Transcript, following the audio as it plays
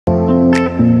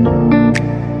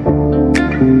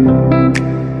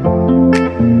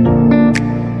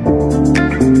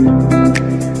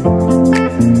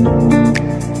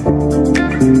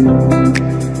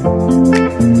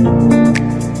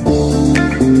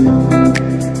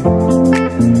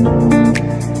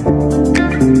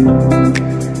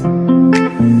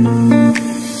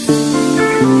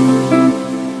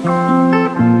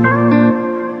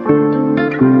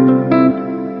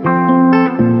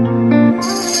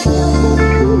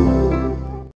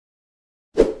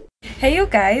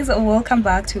guys, welcome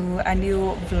back to a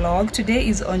new vlog. Today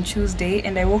is on Tuesday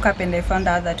and I woke up and I found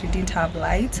out that we didn't have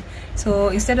light. So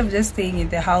instead of just staying in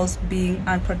the house being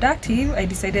unproductive, I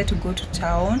decided to go to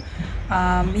town.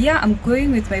 Yeah, I'm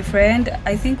going with my friend.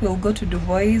 I think we'll go to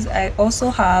Dubois. I also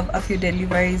have a few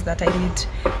deliveries that I need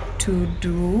to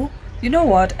do. You know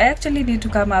what, I actually need to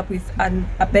come up with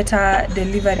a better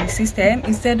delivery system.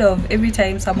 Instead of every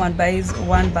time someone buys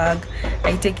one bag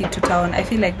I take it to town, I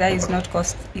feel like that is not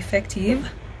cost effective.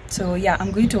 So yeah, I'm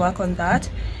going to work on that.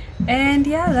 And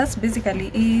yeah, that's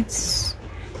basically it.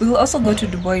 We will also go to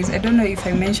Dubois. I don't know if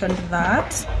I mentioned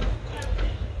that.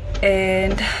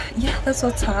 And yeah, that's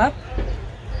what's up.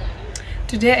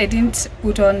 Today I didn't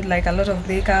put on like a lot of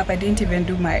makeup. I didn't even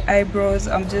do my eyebrows.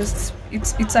 I'm just,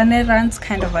 it's an errand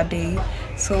kind of a day.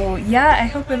 So yeah, I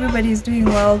hope everybody is doing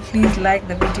well. Please like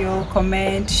the video,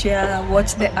 comment, share,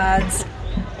 watch the ads.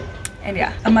 And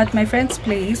yeah, I'm at my friend's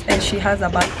place and she has a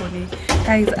balcony.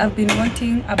 Guys, I've been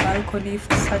wanting a balcony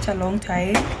for such a long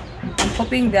time. I'm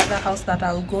hoping the other house that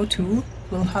I'll go to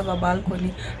will have a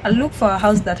balcony. I'll look for a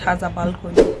house that has a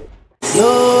balcony.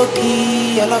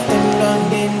 Loki, all of them done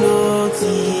they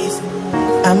notice.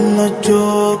 I'm not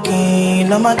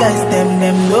joking, all my guys them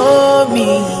know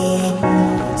me.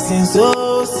 Since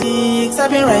 06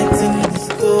 I've been writing the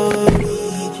story.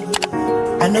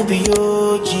 I know be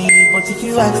OG, but if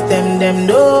you ask them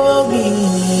know me.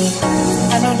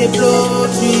 I know they blow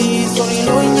trees, so you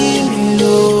know me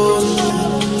know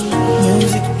me.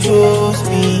 Music chose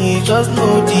me, just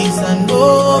know this and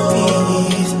know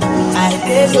peace. I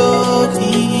dey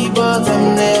lonely, but I'm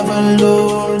never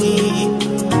lonely.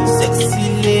 Sexy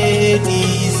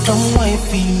ladies, come and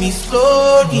feel me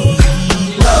slowly.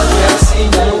 Love me, I've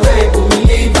seen her way, put me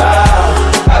leave her.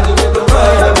 I do with the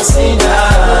world, I've seen her.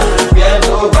 We are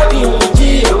nobody who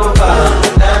Jehovah.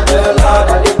 Now the Lord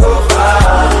that they go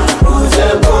far. Who's a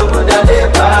bold that they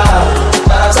bar?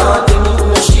 That's something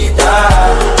who she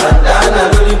die. And then I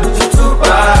really put you too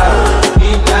far.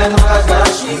 Midnight was that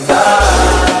she died.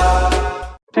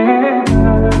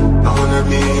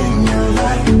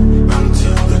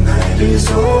 It's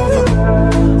over.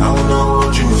 I wanna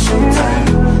hold you so tight,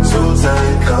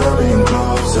 coming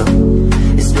closer.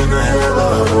 It's been a hell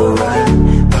of a ride,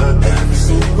 but every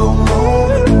single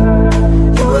moment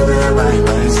you were there by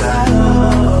my side.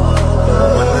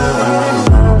 Whenever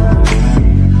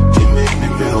you make me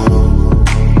feel low.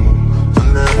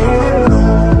 Whenever I'm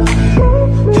alone,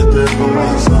 you're there for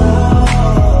my soul.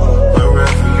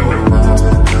 Wherever you are,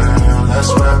 girl, that's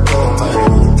where I call my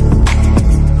home.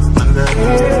 Whenever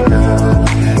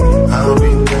I'll be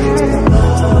there.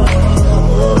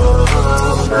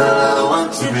 I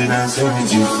want to be dancing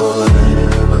with you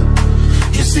forever.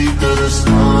 You see through the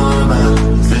storm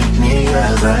and take me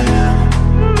as I am.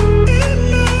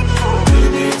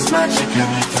 Baby, it's magic and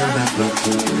we can't look.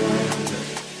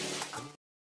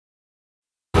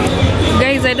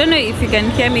 Guys, I don't know if you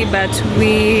can hear me, but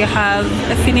we have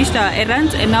finished our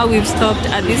errands and now we've stopped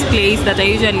at this place that I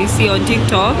usually see on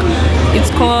TikTok. It's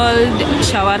called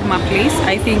Shawarma place.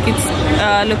 I think it's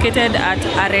located at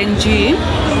RNG,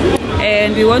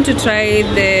 and we want to try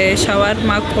the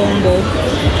shawarma combo,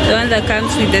 the one that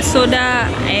comes with the soda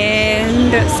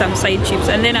and some side chips,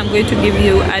 and then I'm going to give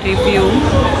you a review.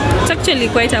 It's actually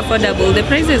quite affordable. The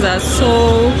prices are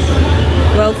so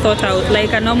well thought out.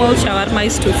 Like a normal shawarma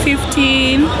is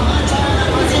 $2.15,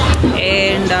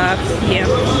 and yeah.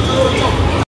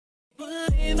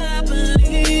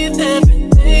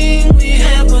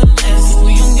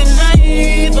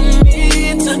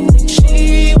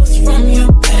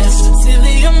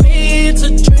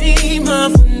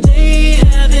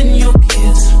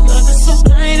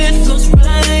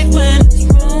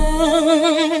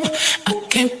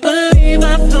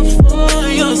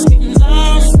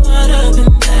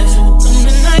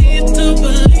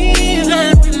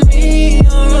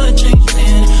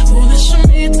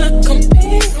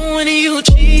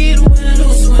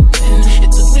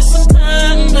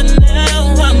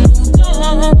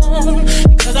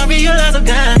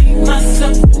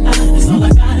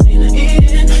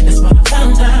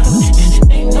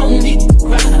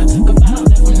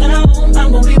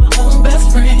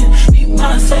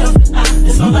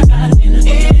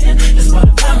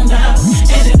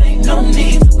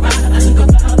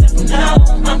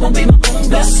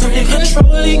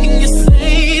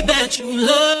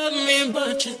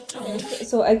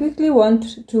 So I quickly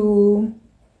want to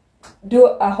do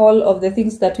a haul of the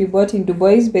things that we bought in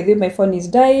Dubois. By the way, my phone is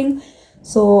dying,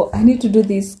 so I need to do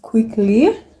this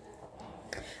quickly.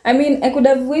 I mean, I could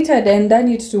have waited and done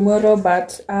it tomorrow,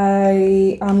 but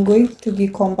I am going to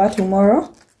Gikomba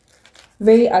tomorrow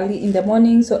very early in the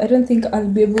morning, so I don't think I'll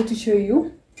be able to show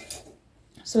you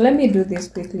So let me do this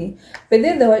quickly. But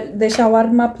then the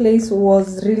shawarma place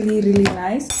was really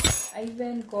nice. I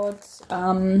even got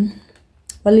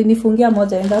walinifungia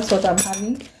moja, and that's what I'm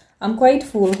having. I'm quite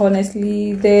full,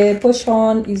 honestly. The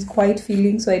portion is quite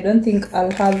filling, so I don't think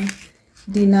I'll have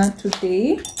dinner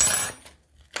today.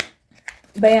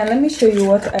 But yeah, let me show you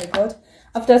what I got.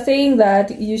 After saying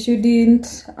that you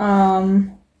shouldn't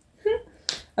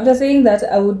after saying that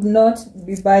I would not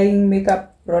be buying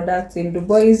makeup products in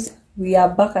Dubois, we are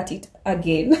back at it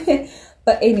again.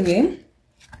 But anyway,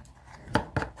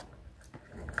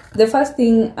 the first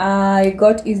thing I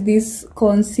got is this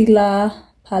concealer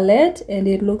palette, and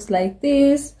it looks like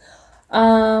this.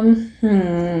 Honestly,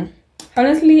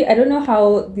 I don't know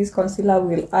how this concealer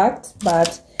will act,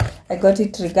 but I got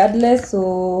it regardless,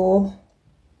 so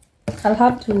I'll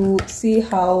have to see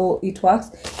how it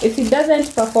works. If it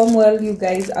doesn't perform well, you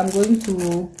guys, I'm going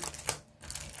to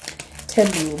tell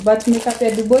you. But makeup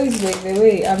at Dubois, by the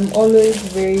way, I'm always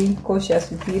very cautious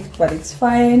with it, but it's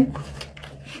fine.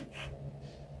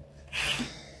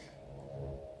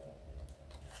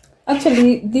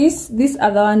 Actually, this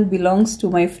other one belongs to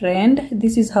my friend.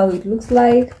 This is how it looks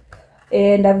like,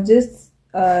 and I've just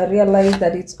realized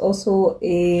that it's also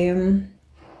a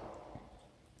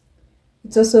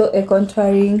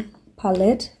contouring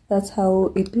palette. That's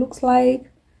how it looks like.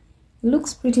 It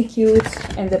looks pretty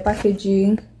cute, and the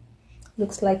packaging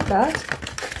looks like that.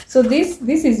 So this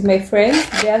is my friend.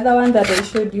 The other one that I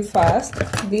showed you first,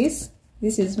 this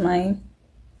is mine.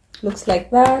 Looks like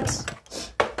that.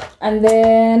 And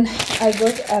then I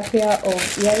got a pair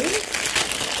of earrings.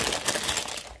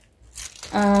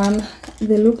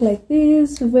 They look like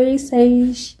this, very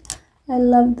stylish. I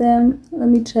love them. Let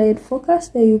me try it. Focus.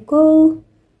 There you go.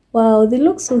 Wow, they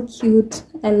look so cute.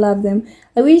 I love them.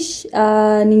 I wish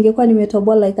ningekuwa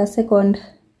nimetoboa like a second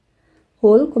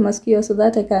hole kwa masikio, so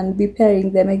that I can be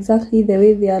pairing them exactly the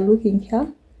way they are looking here.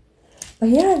 But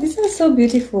yeah, these are so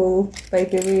beautiful, by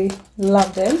the way.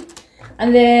 Love them.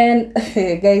 And then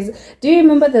guys, do you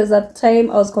remember there's that time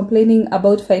I was complaining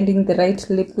about finding the right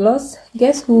lip gloss?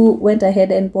 Guess who went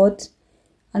ahead and bought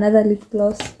another lip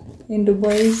gloss in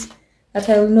Dubois that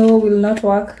I know will not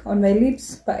work on my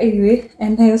lips? But anyway,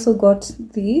 and I also got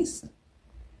this.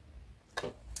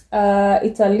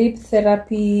 It's a lip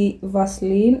therapy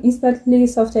Vaseline, instantly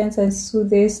softens and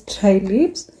soothes dry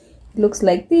lips. It looks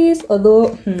like this,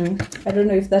 although I don't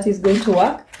know if that is going to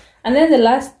work. And then the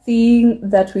last thing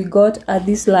that we got are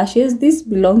these lashes. This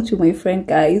belonged to my friend,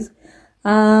 guys.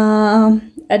 I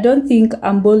don't think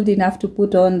I'm bold enough to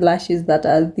put on lashes that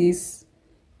are this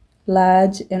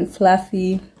large and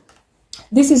fluffy.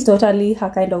 This is totally her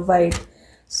kind of vibe.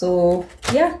 So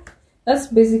yeah, that's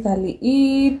basically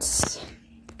it.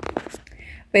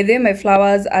 By the way, my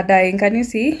flowers are dying. Can you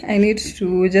see? I need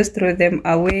to just throw them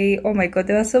away. Oh my god,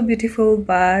 they were so beautiful,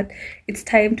 but it's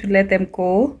time to let them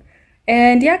go.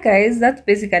 And yeah, guys, that's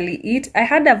basically it. I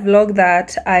had a vlog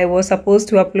that I was supposed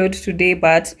to upload today,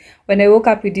 but when I woke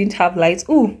up, we didn't have lights.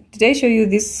 Oh, did I show you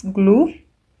this glue?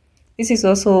 This is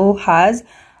also hers.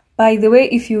 By the way,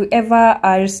 if you ever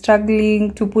are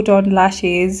struggling to put on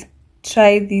lashes,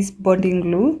 try this bonding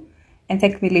glue and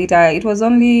thank me later. It was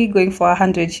only going for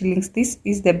 100 shillings. This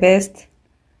is the best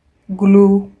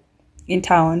glue in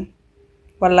town.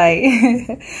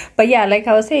 Wallahi. But yeah, like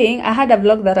I was saying, I had a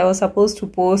vlog that I was supposed to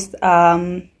post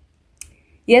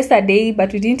yesterday,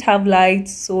 but we didn't have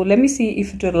lights, so let me see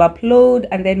if it will upload,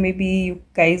 and then maybe you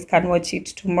guys can watch it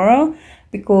tomorrow,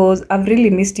 because I've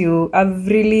really missed you. I've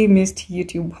really missed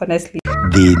YouTube, honestly.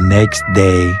 The next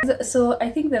day. So I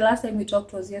think the last time we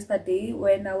talked was yesterday,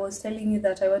 when I was telling you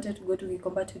that I wanted to go to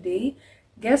Gikomba today.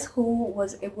 Guess who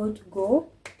was able to go?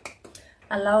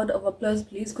 A loud of applause,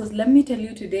 please, because let me tell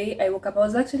you, today I woke up. I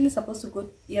was actually supposed to go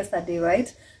yesterday,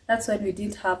 right? That's when we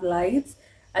didn't have lights,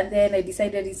 and then I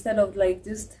decided, instead of like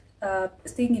just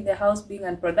staying in the house being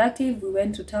unproductive, we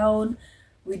went to town.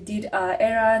 We did our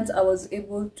errands. I was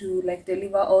able to like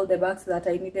deliver all the bags that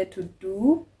I needed to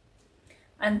do,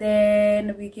 and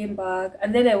then we came back.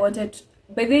 And then I wanted,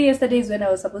 by the way, yesterday is when I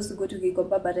was supposed to go to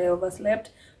Gikomba, but I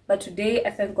overslept. But today, I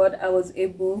thank God, I was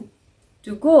able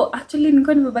to go. Actually, I'm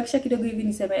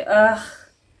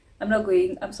not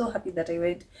going. I'm so happy that I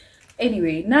went.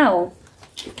 Anyway, now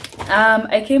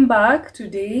I came back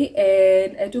today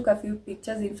and I took a few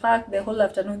pictures. In fact, the whole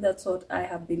afternoon, that's what I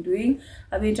have been doing.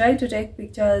 I've been trying to take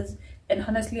pictures, and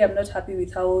honestly, I'm not happy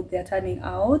with how they're turning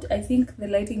out. I think the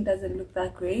lighting doesn't look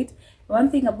that great. One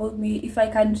thing about me, if I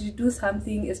can redo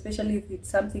something, especially if it's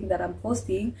something that I'm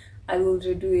posting, I will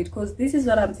redo it, because this is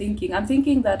what I'm thinking. I'm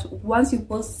thinking that once you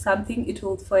post something, it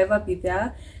will forever be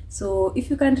there. So if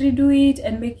you can redo it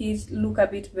and make it look a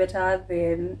bit better,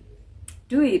 then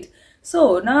do it.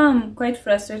 So now I'm quite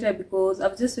frustrated because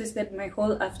I've just wasted my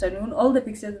whole afternoon. All the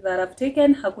pictures that I've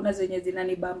taken, hakuna zenye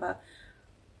zinanibamba.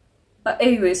 But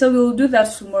anyway, so we'll do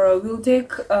that tomorrow. We'll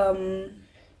take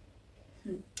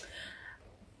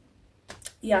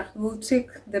yeah, we'll take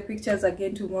the pictures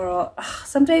again tomorrow.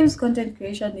 Sometimes content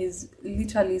creation is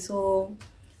literally so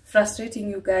frustrating,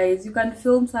 you guys. You can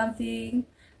film something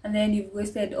and then you've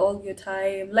wasted all your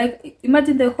time. Like,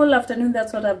 imagine the whole afternoon,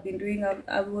 that's what I've been doing.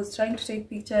 I was trying to take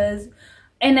pictures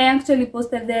and I actually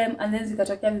posted them, and then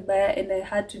zikatokea vibaya and I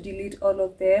had to delete all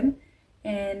of them,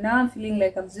 and now I'm feeling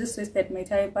like I've just wasted my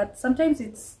time. But sometimes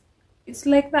it's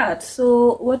like that.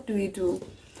 So what do we do?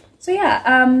 So yeah,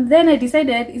 then I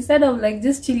decided, instead of like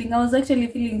just chilling, I was actually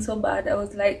feeling so bad. I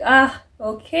was like,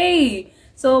 okay,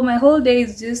 so my whole day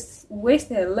is just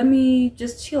wasted, let me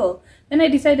just chill. Then I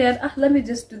decided, let me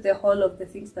just do the haul of the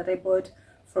things that I bought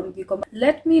from Gikomba.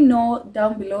 Let me know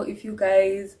down below if you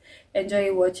guys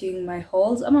enjoy watching my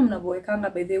hauls. Ama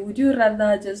mnaboekanga by the way. Would you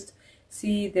rather just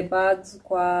see the bags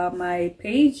kwa my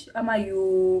page, ama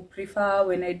you prefer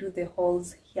when I do the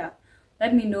hauls here?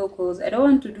 Let me know, because I don't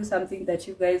want to do something that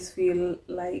you guys feel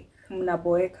like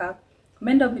mnaboeka.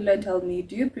 Comment down below and tell me,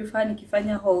 do you prefer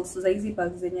nikifanya hauls za hizi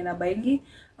bags zenye na baingi,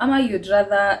 ama you'd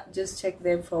rather just check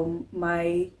them from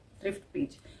my thrift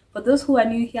page? For those who are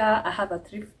new here, I have a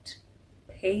thrift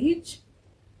page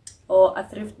or a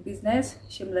thrift business,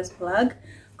 shameless plug,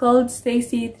 called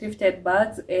Stacy Thrifted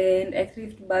Bags, and I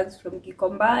thrift bags from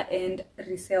Gikomba and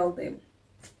resell them.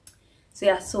 So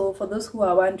yeah, so for those who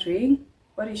are wondering,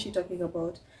 what is she talking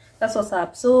about? That's what's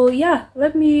up. So yeah,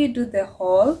 let me do the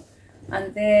haul,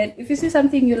 and then if you see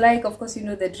something you like, of course you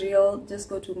know the drill, just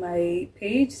go to my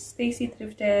page, Stacy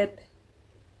Thrifted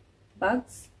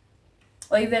Bags,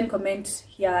 or even comment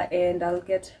here and I'll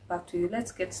get back to you.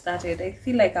 Let's get started. I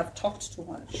feel like I've talked too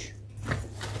much.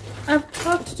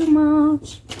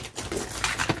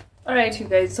 Alright, you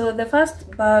guys, so the first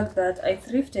bag that I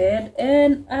thrifted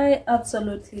and I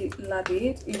absolutely love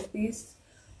it is this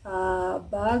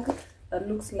bag that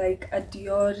looks like a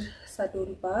Dior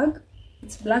saddle bag.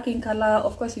 It's black in color.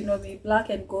 Of course, you know me, black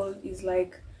and gold is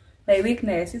like my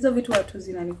weakness. It's a bit what was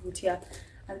in anivutia.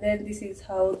 And then this is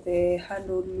how the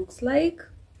handle looks like.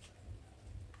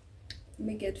 Let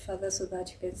me get further so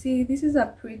that you can see. This is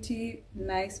a pretty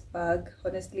nice bag,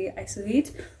 honestly. I saw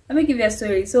it. Let me give you a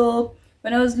story. So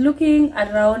when I was looking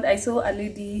around, I saw a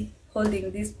lady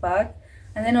holding this bag,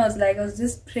 and then I was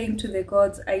just praying to the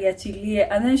gods, ayachilie.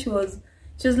 And then she was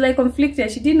like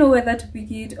conflicted. She didn't know whether to pick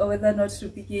it or whether not to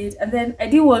pick it. And then I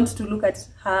didn't want to look at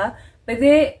her. But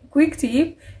the quick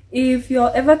tip, if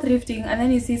you're ever thrifting and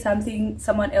then you see something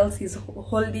someone else is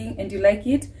holding and you like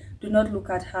it, do not look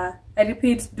at her. I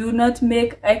repeat, do not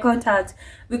make eye contact,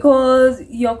 because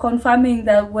you're confirming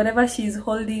that whatever she's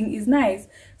holding is nice.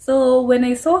 So when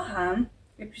I saw her,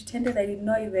 I pretended I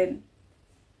didn't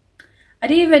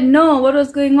even know what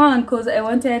was going on, because I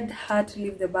wanted her to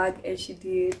leave the bag, and she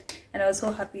did, and I was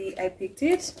so happy I picked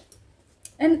it.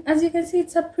 And as you can see,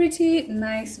 it's a pretty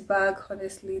nice bag,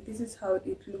 honestly. This is how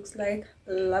it looks like.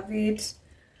 Love it.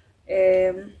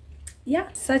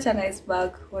 Yeah, such a nice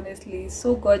bag, honestly.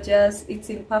 So gorgeous. It's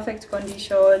in perfect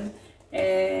condition.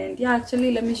 And yeah,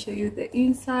 actually, let me show you the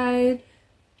inside.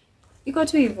 Iko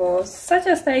tu hivo. Such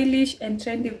a stylish and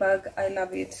trendy bag. I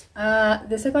love it.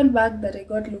 The second bag that I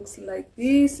got looks like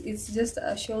this. It's just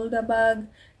a shoulder bag.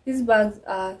 These bags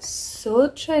are so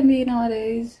trendy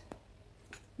nowadays.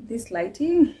 This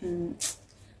lighting,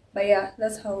 but yeah,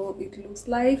 that's how it looks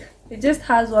like. It just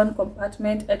has one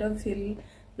compartment. I don't feel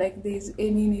like there's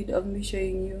any need of me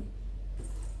showing you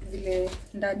vile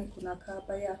ndani kunakaa.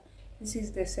 But yeah, this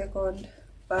is the second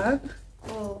bag.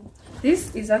 Oh,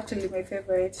 this is actually my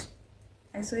favorite.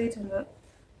 I saw it and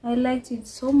I liked it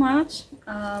so much.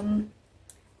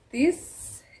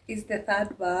 This is the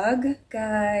third bag,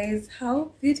 guys.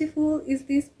 How beautiful is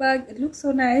this bag? It looks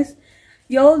so nice.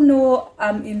 You all know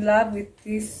I'm in love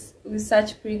with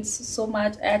such prints so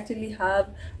much. I actually have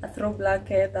a throw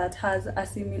blanket that has a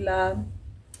similar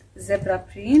zebra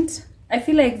print. I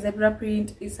feel like zebra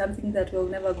print is something that will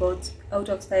never go out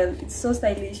of style. It's so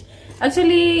stylish.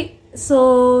 Actually,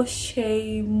 so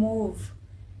she move,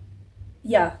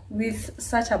 yeah, with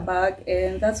such a bag,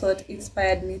 and that's what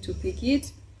inspired me to pick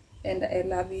it, and I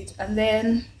love it. And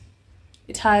then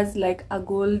it has like a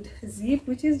gold zip,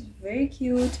 which is very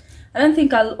cute. I don't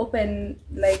think I'll open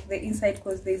like the inside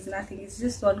because there's nothing. It's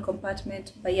just one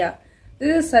compartment. But yeah,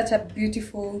 this is such a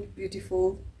beautiful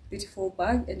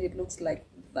bag, and it looks like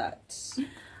that.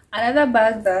 Another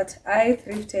bag that I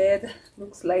thrifted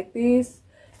looks like this.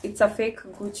 It's a fake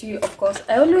Gucci, of course.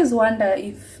 I always wonder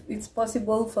if it's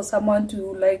possible for someone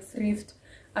to like thrift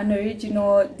an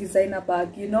original designer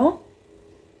bag, you know.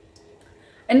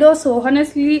 And also,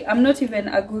 honestly, I'm not even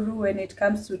a guru when it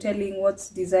comes to telling what's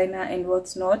designer and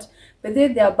what's not, but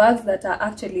there are bags that are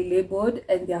actually labeled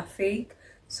and they are fake.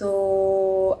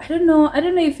 So I don't know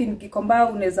if in Gikomba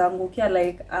unaweza angukia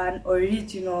like an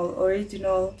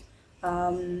original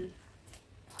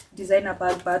designer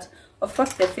bag, but of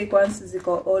course the fake ones is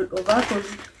all over.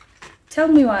 Cause tell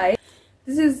me why.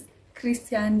 This is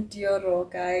Christian Dior,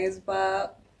 guys,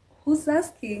 but who's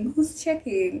asking, who's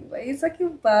checking? But it's a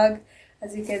cute bag,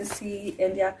 as you can see.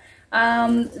 And yeah,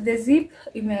 the zip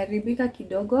imeharibika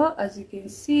kidogo, as you can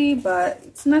see, but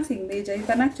it's nothing major. You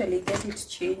can actually get it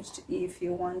changed if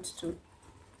you want to.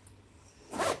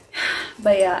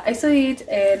 But yeah, I saw it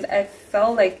and I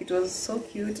felt like it was so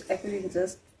cute, I couldn't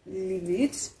just leave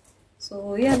it.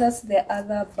 So yeah, that's the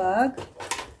other bag.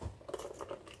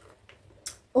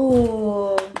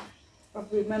 Oh,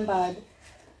 I've remembered,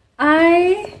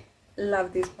 I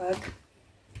love this bag.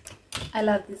 I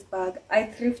love this bag. I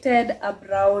thrifted a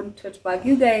brown tote bag.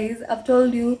 You guys, I've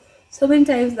told you so many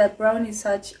times that brown is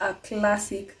such a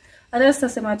classic, and that's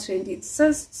not trendy, it's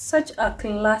just such a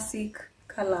classic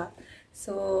color.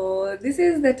 So this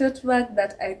is the tote bag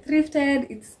that I thrifted.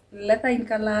 It's leather in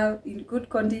color, in good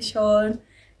condition,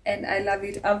 and I love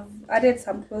it. I've added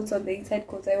some clothes on the inside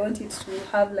because I want it to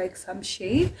have like some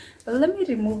shade, but let me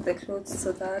remove the clothes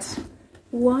so that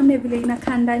one evelina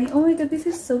kandani. Oh my god, this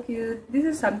is so cute. This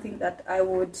is something that I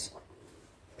would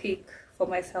pick for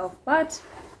myself, but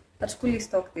at fully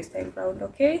stock this time round.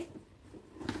 Okay,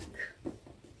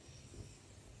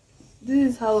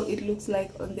 this is how it looks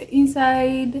like on the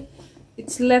inside.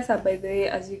 It's leather, by the way,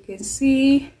 as you can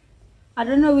see. I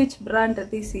don't know which brand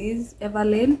this is.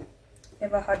 Everlane,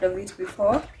 never heard of it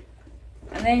before.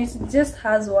 And then it just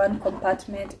has one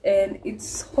compartment and it's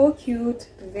so cute,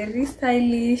 very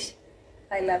stylish.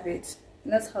 I love it.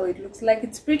 And that's how it looks like.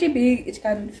 It's pretty big. It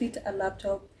can fit a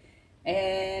laptop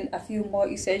and a few more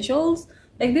essentials.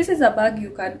 Like, this is a bag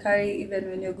you can carry even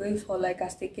when you're going for like a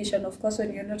staycation, of course,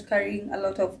 when you're not carrying a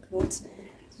lot of clothes.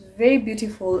 It's very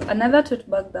beautiful. Another tote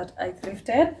bag that I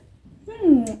thrifted.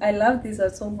 I love this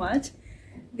one so much.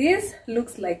 This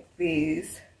looks like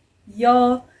this.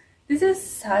 Yo, this is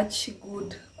such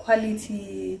good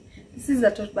quality. This is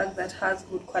a tote bag that has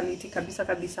good quality, kabisa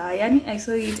kabisa. Yani, I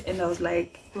saw it and I was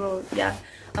like, bro, yeah,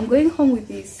 I'm going home with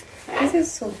this. This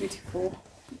is so beautiful,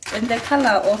 and the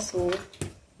color also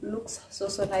looks so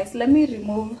nice. Let me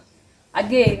remove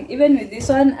again. Even with this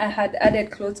one, I had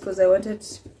added clothes because I wanted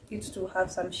it to have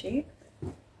some shape.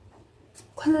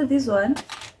 This one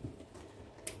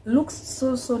looks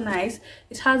so nice.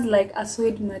 It has like a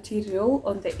suede material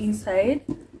on the inside.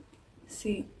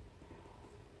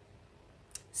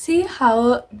 See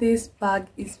how this bag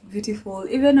is beautiful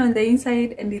even on the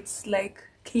inside, and it's like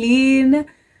clean,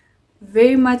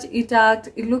 very much intact.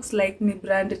 It looks like me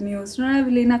brand new.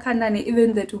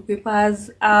 Even the two papers.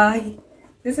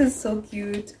 This is so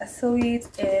cute. I saw it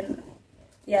and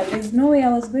yeah, there's no way I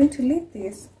was going to leave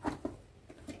this.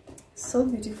 So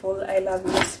beautiful. I love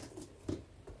it.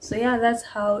 So yeah, that's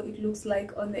how it looks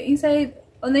like on the inside.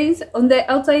 On the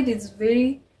outside it's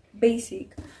very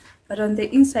basic, but on the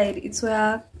inside it's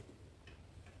where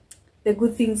the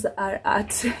good things are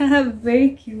at.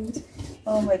 Very cute.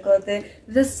 Oh my god, the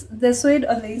suede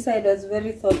on the inside was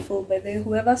very thoughtful, but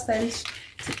whoever styled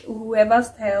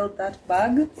that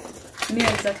bag knew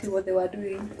exactly what they were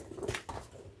doing.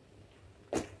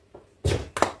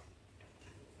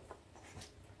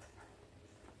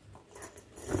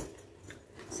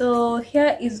 So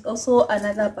here is also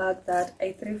another bag that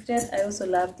I thrifted. I also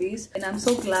love this, and I'm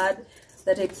so glad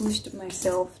that I pushed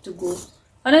myself to go.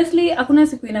 Honestly, hakuna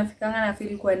siku inafikanga na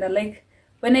feel kwenda. Like,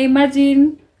 when I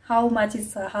imagine how much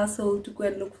it's a hassle to go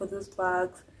and look for those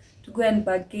bags, to go and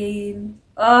bargain,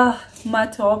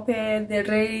 matope, the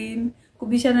rain,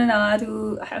 kubishana na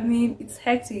watu. I mean, it's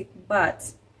hectic,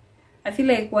 but I feel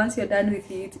like once you're done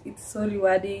with it, it's so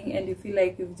rewarding and you feel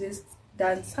like you've just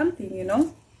done something, you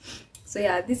know. So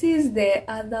yeah, this is the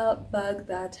other bag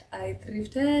that I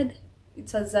thrifted.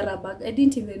 It's a Zara bag. I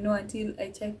didn't even know until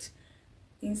I checked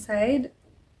inside.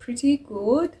 Pretty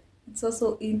good. It's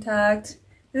also intact.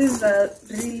 This is a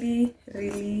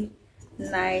really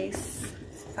nice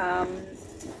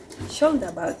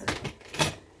shoulder bag.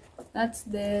 That's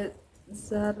the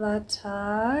Zara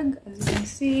tag. As you can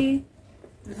see,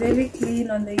 very clean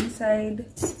on the inside.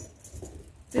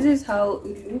 This is how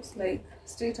it looks like.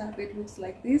 Straight up it looks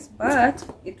like this, but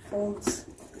it folds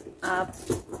up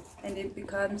and it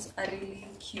becomes a really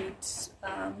cute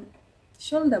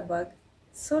shoulder bag.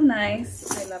 So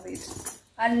nice. I love it.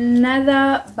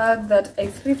 Another bag that I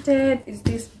thrifted is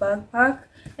this backpack.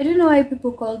 I don't know why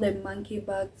people call them monkey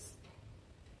bags.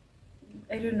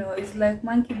 I don't know, it's like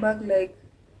monkey bag, like,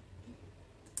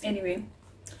 anyway,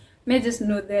 may just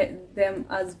know them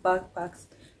as backpacks,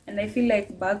 and I feel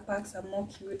like backpacks are more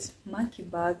cute. Monkey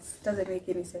bags doesn't make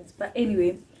any sense, but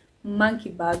anyway, monkey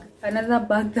bag. Another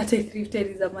bag that I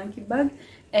thrifted is a monkey bag,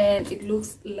 and it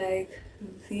looks like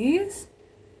this.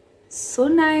 So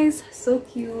nice, so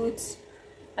cute.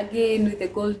 Again, with the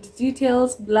gold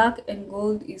details. Black and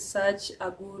gold is such a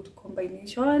good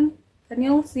combination. Can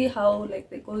you all see how like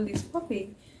the gold is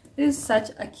popping? This is such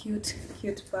a cute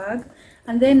bag.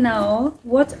 And then now,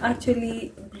 what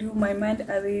actually blew my mind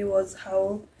away was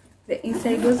how the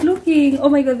inside was looking. Oh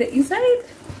my god, the inside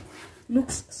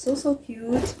looks so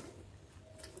cute.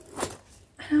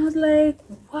 And I was like,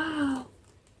 wow.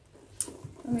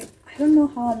 I mean, I don't know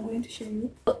how I'm going to show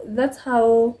you. That's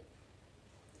how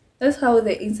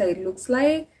the inside looks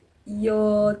like.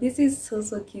 Yo, this is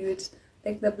so cute.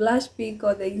 Like the blush pink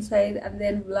on the inside and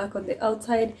then black on the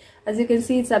outside. As you can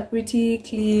see, it's a pretty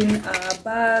clean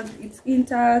bag. It's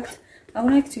intact. I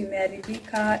want it to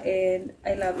imeharibika and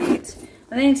I love it.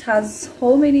 And then it has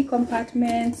so many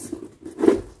compartments.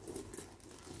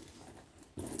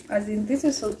 As in, this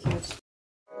is so cute.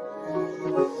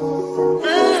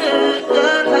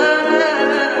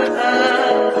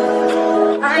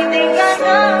 I think I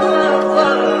know.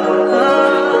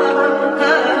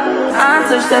 I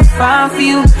touch that 5 for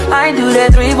you. I do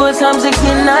that 3, but I'm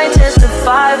 16. I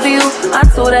testify for you. I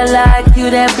told I like you,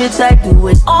 that bitch. I do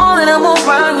it all, and I'm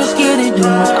around. You're scared to do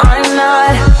it. I'm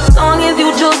not. As long as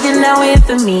you joking now in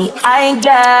for me, I ain't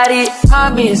got it.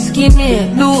 I've been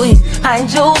scheming, doing. I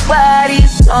ain't your body.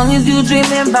 As long as you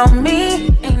dreaming about me,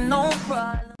 ain't no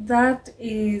problem. That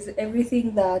is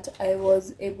everything that I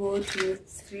was able to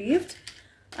thrift.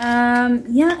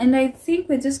 Yeah, and I think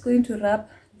we're just going to wrap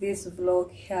this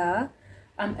vlog here.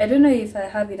 I don't know if I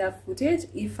have enough footage.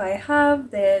 If I have,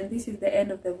 then this is the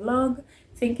end of the vlog.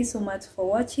 Thank you so much for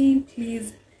watching.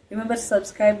 Please remember to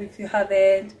subscribe if you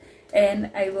haven't,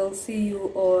 and I will see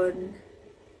you on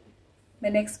my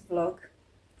next vlog.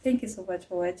 Thank you so much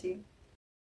for watching.